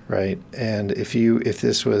story, right, and if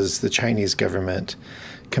this was the Chinese government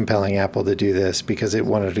compelling Apple to do this because it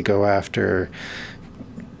wanted to go after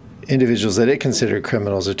individuals that it considered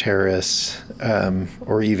criminals or terrorists,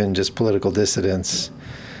 or even just political dissidents,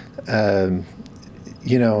 I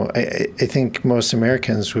think most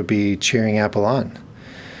Americans would be cheering Apple on.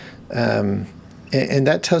 And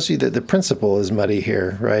that tells you that the principle is muddy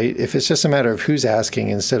here, right? If it's just a matter of who's asking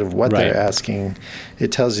instead of what they're asking,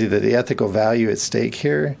 it tells you that the ethical value at stake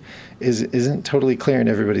here isn't totally clear in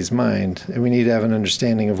everybody's mind, and we need to have an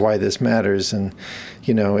understanding of why this matters. And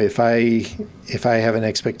if I have an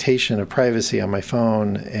expectation of privacy on my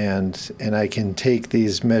phone, and I can take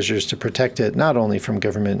these measures to protect it not only from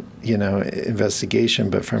government investigation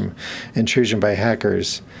but from intrusion by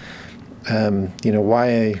hackers.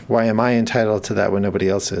 Why am I entitled to that when nobody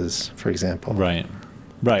else is, for example? Right.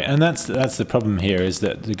 And that's the problem here, is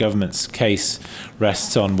that the government's case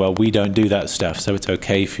rests on, well, we don't do that stuff, so it's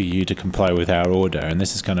okay for you to comply with our order. And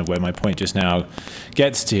this is kind of where my point just now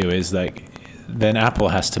gets to, is like, then Apple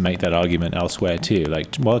has to make that argument elsewhere too.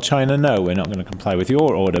 Like, well, China, no, we're not going to comply with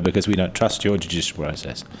your order because we don't trust your judicial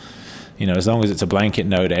process. As long as it's a blanket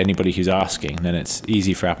no to anybody who's asking, then it's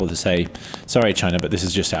easy for Apple to say, sorry, China, but this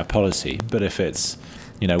is just our policy. But if it's,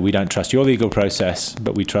 we don't trust your legal process,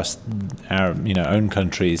 but we trust our, own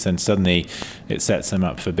countries, then suddenly it sets them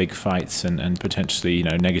up for big fights and potentially,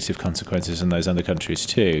 negative consequences in those other countries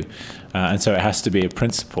too. And so it has to be a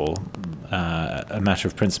matter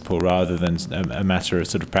of principle rather than a matter of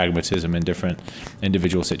sort of pragmatism in different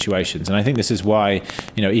individual situations. And I think this is why,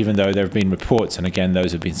 even though there have been reports, and again,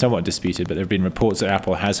 those have been somewhat disputed, but there have been reports that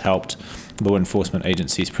Apple has helped law enforcement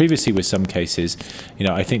agencies previously with some cases.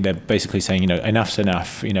 I think they're basically saying, enough's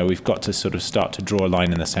enough. We've got to sort of start to draw a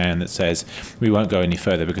line in the sand that says we won't go any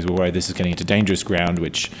further because we're worried this is getting into dangerous ground,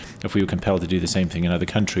 which if we were compelled to do the same thing in other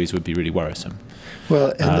countries would be really worrisome.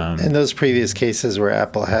 Well, and those previous cases where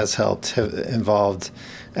Apple has helped have involved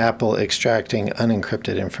Apple extracting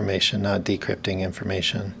unencrypted information, not decrypting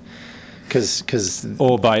information.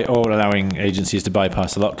 Or allowing agencies to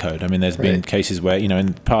bypass the lock code. I mean, there's been cases where,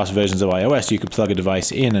 in past versions of iOS, you could plug a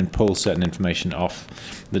device in and pull certain information off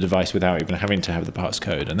the device without even having to have the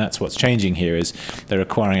passcode. And that's what's changing here, is they're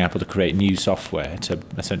requiring Apple to create new software to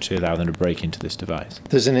essentially allow them to break into this device.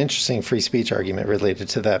 There's an interesting free speech argument related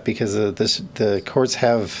to that, because the courts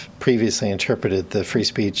have previously interpreted the free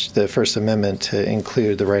speech, the First Amendment, to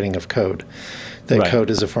include the writing of code. That code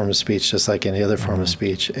is a form of speech, just like any other form of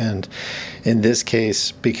speech. And in this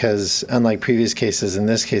case, because unlike previous cases, in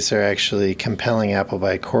this case, they're actually compelling Apple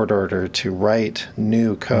by court order to write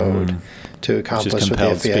new code to accomplish what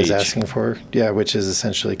the FBI is asking for. Yeah, which is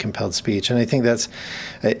essentially compelled speech. And I think I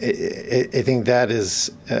think that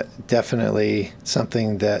is definitely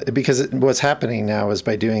something that, because what's happening now is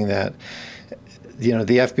by doing that, the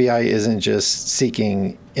FBI isn't just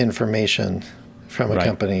seeking information from a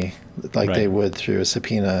company like they would through a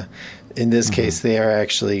subpoena. In this case, they are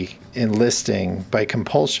actually enlisting by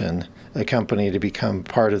compulsion a company to become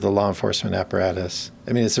part of the law enforcement apparatus.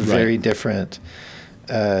 I mean, it's a very different.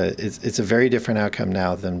 It's a very different outcome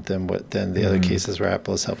now than the other cases where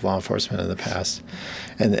Apple has helped law enforcement in the past,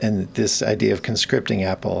 and this idea of conscripting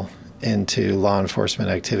Apple into law enforcement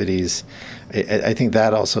activities, I think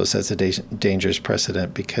that also sets a dangerous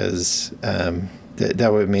precedent, because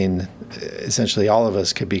that would mean essentially all of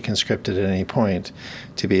us could be conscripted at any point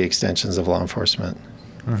to be extensions of law enforcement.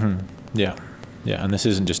 Yeah. Yeah, and this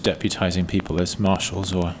isn't just deputizing people as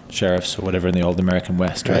marshals or sheriffs or whatever in the old American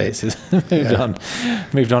West, right? This is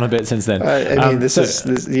moved on a bit since then. I mean, this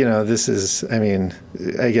is. I mean,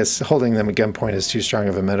 I guess holding them at gunpoint is too strong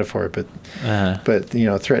of a metaphor, but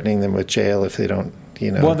threatening them with jail if they don't.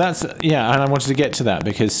 Well, and I wanted to get to that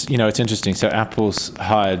because, it's interesting. So Apple's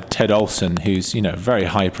hired Ted Olson, who's, a very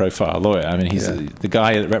high-profile lawyer. I mean, he's the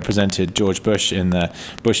guy that represented George Bush in the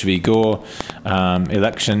Bush v. Gore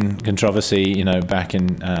election controversy, back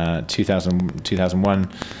in 2001.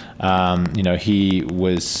 He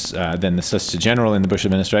was then the Solicitor General in the Bush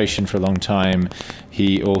administration for a long time.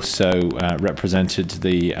 He also represented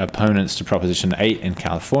the opponents to Proposition 8 in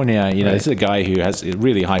California. This is a guy who has a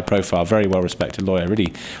really high profile, very well-respected lawyer,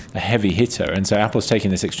 really a heavy hitter. And so Apple's taking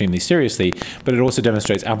this extremely seriously, but it also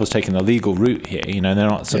demonstrates Apple's taking the legal route here. They're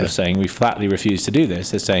not sort of saying we flatly refuse to do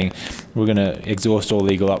this. They're saying we're going to exhaust all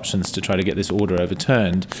legal options to try to get this order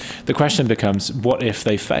overturned. The question becomes, what if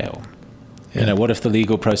they fail? What if the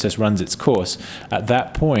legal process runs its course? At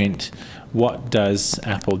that point, what does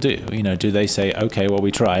Apple do? Do they say, okay, well,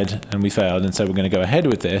 we tried and we failed, and so we're going to go ahead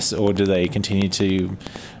with this, or do they continue to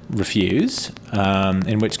refuse?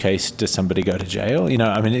 In which case, does somebody go to jail?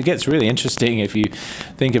 It gets really interesting if you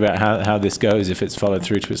think about how this goes, if it's followed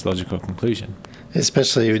through to its logical conclusion.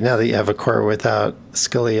 Especially now that you have a court without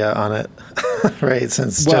Scalia on it, right?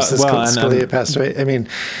 Since Justice Scalia passed away. I mean,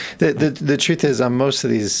 the truth is, on most of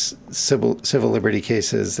these civil liberty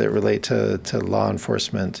cases that relate to law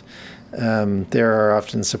enforcement, there are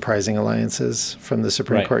often surprising alliances from the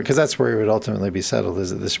Supreme Court, because that's where it would ultimately be settled,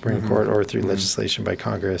 is at the Supreme Court or through legislation by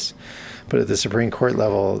Congress. But at the Supreme Court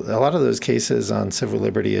level, a lot of those cases on civil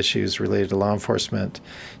liberty issues related to law enforcement,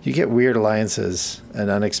 you get weird alliances and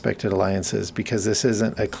unexpected alliances because this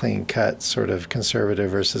isn't a clean-cut sort of conservative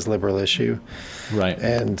versus liberal issue. Right.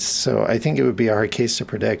 And so I think it would be a hard case to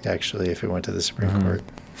predict, actually, if it went to the Supreme Court.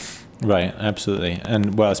 Right, absolutely.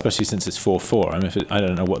 And, especially since it's 4-4. I mean, I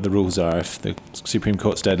don't know what the rules are. If the Supreme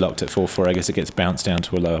Court's deadlocked at 4-4, I guess it gets bounced down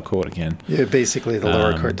to a lower court again. Yeah, basically the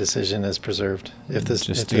lower court decision is preserved if the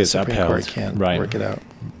Supreme upheld. Court can't work it out.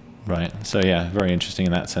 Right. So, very interesting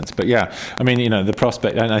in that sense. But, the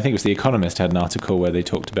prospect, and I think it was The Economist had an article where they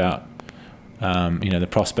talked about the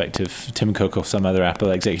prospect of Tim Cook or some other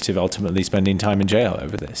Apple executive ultimately spending time in jail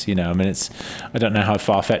over this. I don't know how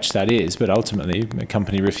far-fetched that is, but ultimately a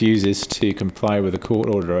company refuses to comply with a court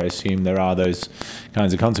order. I assume there are those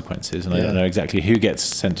kinds of consequences, and I don't know exactly who gets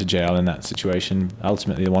sent to jail in that situation.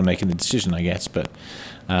 Ultimately, the one making the decision, I guess, but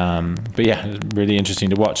really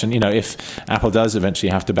interesting to watch. And if Apple does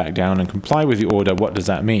eventually have to back down and comply with the order, what does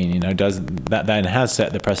that mean? Does that then has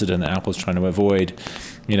set the precedent that Apple's trying to avoid?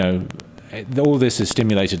 All this has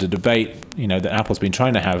stimulated a debate, that Apple's been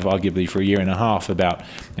trying to have arguably for a year and a half about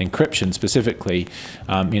encryption specifically.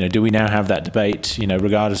 Do we now have that debate,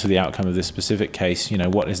 regardless of the outcome of this specific case?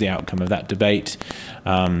 What is the outcome of that debate?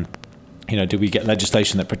 Do we get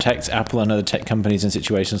legislation that protects Apple and other tech companies in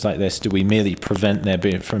situations like this? Do we merely prevent there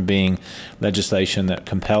from being legislation that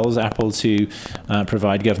compels Apple to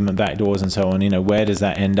provide government backdoors and so on? Where does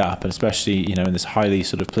that end up? And especially, in this highly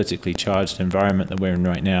sort of politically charged environment that we're in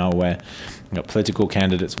right now, where political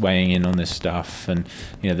candidates weighing in on this stuff, and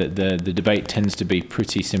the debate tends to be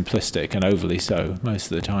pretty simplistic and overly so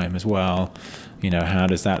most of the time as well. How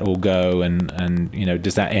does that all go, and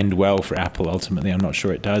does that end well for Apple ultimately? I'm not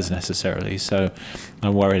sure it does necessarily, so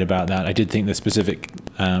I'm worried about that. I did think the specific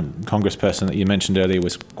congressperson that you mentioned earlier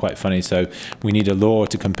was quite funny. So we need a law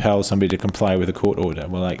to compel somebody to comply with a court order.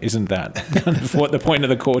 Well, isn't that kind of what the point of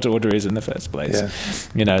the court order is in the first place?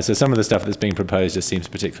 Yeah. So some of the stuff that's being proposed just seems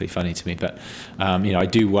particularly funny to me. But I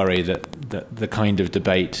do worry that the kind of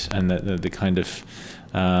debate and the kind of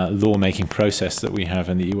lawmaking process that we have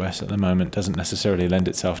in the US at the moment doesn't necessarily lend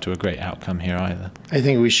itself to a great outcome here either. I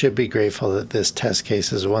think we should be grateful that this test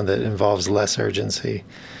case is one that involves less urgency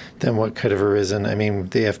than what could have arisen. I mean,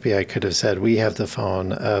 the FBI could have said, we have the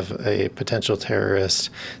phone of a potential terrorist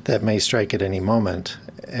that may strike at any moment.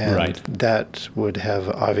 And that would have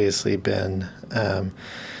obviously been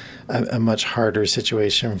a much harder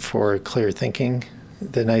situation for clear thinking.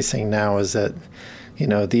 The nice thing now is that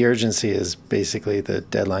the urgency is basically the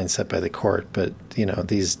deadline set by the court, but,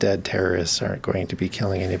 these dead terrorists aren't going to be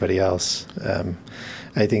killing anybody else.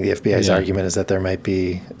 I think the FBI's argument is that there might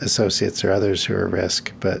be associates or others who are at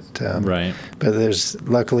risk, but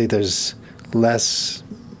luckily there's less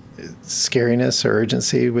scariness or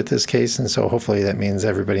urgency with this case, and so hopefully that means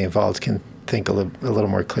everybody involved can think a little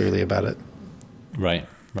more clearly about it. Right.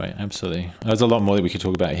 Right, absolutely. There's a lot more that we could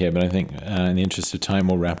talk about here, but I think in the interest of time,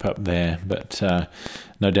 we'll wrap up there. But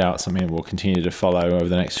no doubt something we'll continue to follow over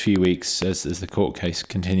the next few weeks as the court case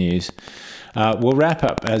continues. We'll wrap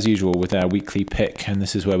up, as usual, with our weekly pick, and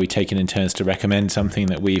this is where we take it in turns to recommend something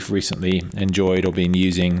that we've recently enjoyed or been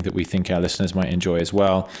using that we think our listeners might enjoy as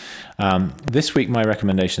well. This week, my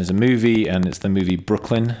recommendation is a movie, and it's the movie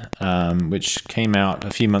Brooklyn, which came out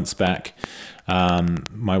a few months back.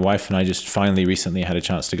 My wife and I just finally recently had a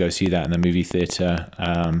chance to go see that in the movie theater,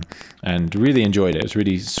 and really enjoyed it. It's a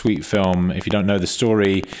really sweet film. If you don't know the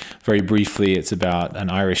story, very briefly, it's about an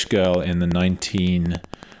Irish girl in the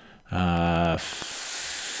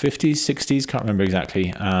 1950s, 60s, can't remember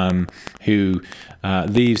exactly, who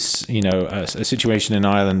leaves, a situation in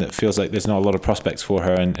Ireland that feels like there's not a lot of prospects for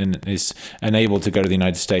her, and is unable to go to the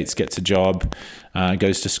United States, gets a job,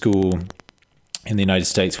 goes to school in the United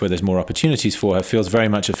States where there's more opportunities for her, feels very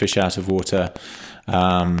much a fish out of water,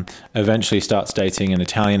 eventually starts dating an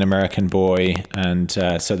Italian-American boy, and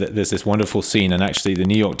so that there's this wonderful scene, and actually the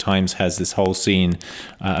New York Times has this whole scene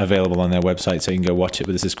available on their website, so you can go watch it,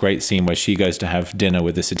 but there's this great scene where she goes to have dinner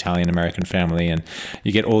with this Italian-American family, and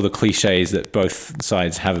you get all the cliches that both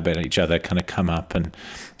sides have about each other kind of come up, and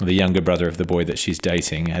the younger brother of the boy that she's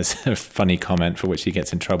dating has a funny comment for which he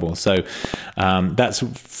gets in trouble. So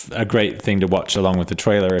that's a great thing to watch along with the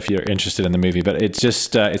trailer if you're interested in the movie. But it's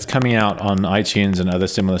just it's coming out on iTunes and other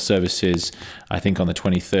similar services, I think on the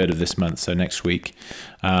 23rd of this month, so next week.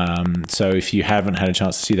 So if you haven't had a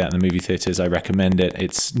chance to see that in the movie theaters, I recommend it.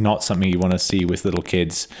 It's not something you want to see with little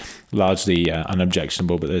kids, largely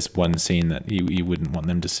unobjectionable, but there's one scene that you wouldn't want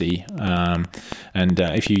them to see. And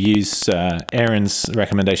if you use Aaron's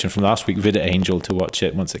recommendation from last week, VidAngel, to watch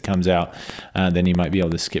it once it comes out, then you might be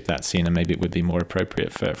able to skip that scene, and maybe it would be more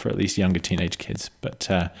appropriate for at least younger teenage kids. But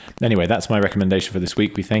anyway, that's my recommendation for this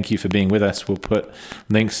week. We thank you for being with us. We'll put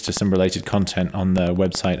links to some related content on the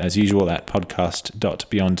website as usual at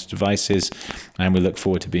podcast.beyonddevices, and we look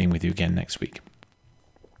forward to being with you again next week.